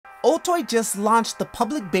Otoy just launched the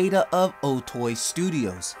public beta of Otoy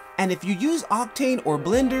Studios. And if you use Octane or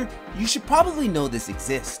Blender, you should probably know this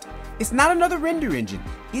exists. It's not another render engine,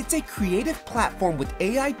 it's a creative platform with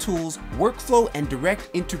AI tools, workflow, and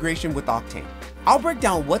direct integration with Octane. I'll break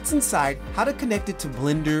down what's inside, how to connect it to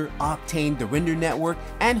Blender, Octane, the render network,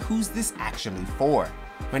 and who's this actually for.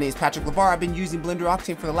 My name is Patrick LeVar. I've been using Blender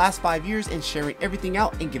Octane for the last 5 years and sharing everything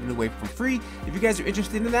out and giving it away for free. If you guys are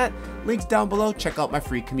interested in that, links down below, check out my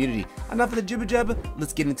free community. Enough of the jibber jabber,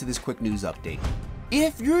 let's get into this quick news update.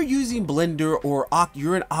 If you're using Blender or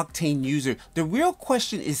you're an Octane user, the real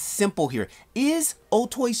question is simple here. Is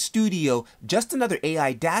Otoy Studio just another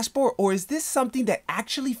AI dashboard, or is this something that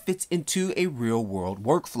actually fits into a real world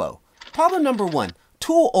workflow? Problem number one,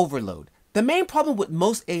 tool overload. The main problem with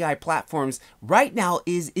most AI platforms right now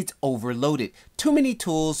is it's overloaded. Too many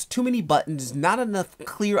tools, too many buttons, not enough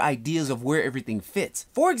clear ideas of where everything fits.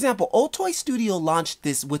 For example, Otoy Studio launched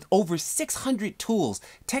this with over 600 tools,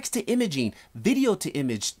 text to imaging, video to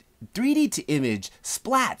image, 3D to image,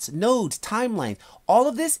 splats, nodes, timelines, all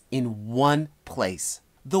of this in one place.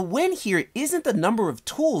 The win here isn't the number of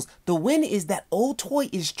tools, the win is that Otoy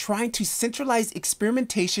is trying to centralize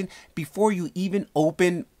experimentation before you even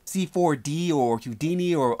open C4D or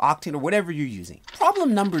Houdini or Octane or whatever you're using.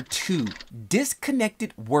 Problem number two,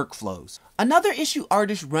 disconnected workflows. Another issue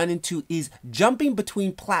artists run into is jumping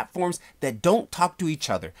between platforms that don't talk to each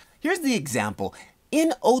other. Here's the example.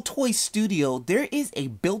 In Otoy Studio, there is a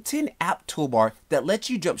built-in app toolbar that lets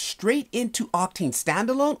you jump straight into Octane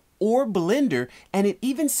standalone or Blender, and it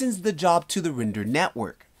even sends the job to the render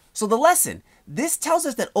network. So the lesson, this tells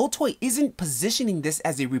us that Otoy isn't positioning this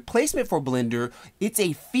as a replacement for Blender, it's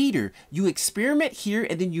a feeder. You experiment here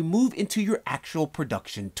and then you move into your actual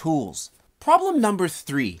production tools. Problem number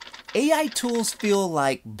three, AI tools feel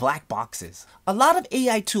like black boxes. A lot of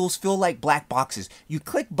AI tools feel like black boxes. You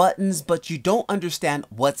click buttons, but you don't understand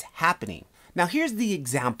what's happening. Now here's the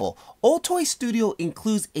example. Otoy Studio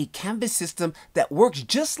includes a canvas system that works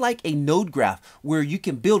just like a node graph where you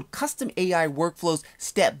can build custom AI workflows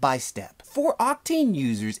step by step. For Octane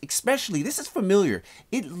users especially, this is familiar.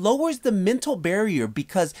 It lowers the mental barrier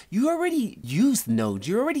because you already use nodes.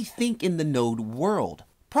 You already think in the node world.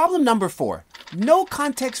 Problem number four, no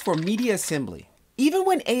context for media assembly. Even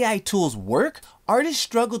when AI tools work, artists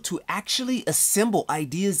struggle to actually assemble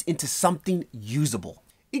ideas into something usable.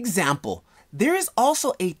 Example, there is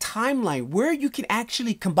also a timeline where you can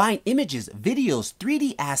actually combine images, videos,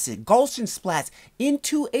 3D asset, Gaussian splats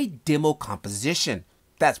into a demo composition.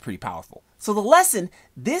 That's pretty powerful. So the lesson,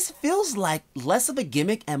 this feels like less of a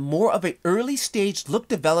gimmick and more of an early stage look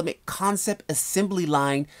development concept assembly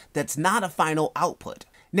line that's not a final output.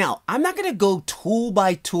 Now, I'm not gonna go tool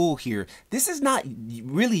by tool here. This is not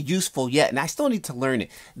really useful yet, and I still need to learn it.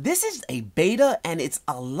 This is a beta, and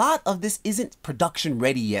a lot of this isn't production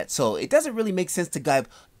ready yet, so it doesn't really make sense to dive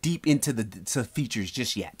deep into the features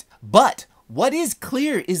just yet. But what is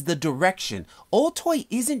clear is the direction. Otoy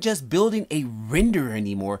isn't just building a renderer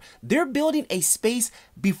anymore. They're building a space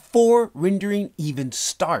before rendering even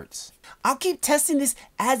starts. I'll keep testing this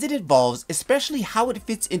as it evolves, especially how it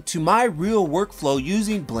fits into my real workflow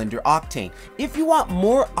using Blender Octane. If you want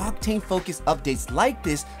more Octane focused updates like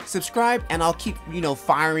this, subscribe and I'll keep,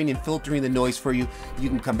 firing and filtering the noise for you. You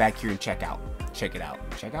can come back here and check it out. Check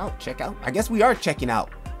out. I guess we are checking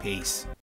out. Peace.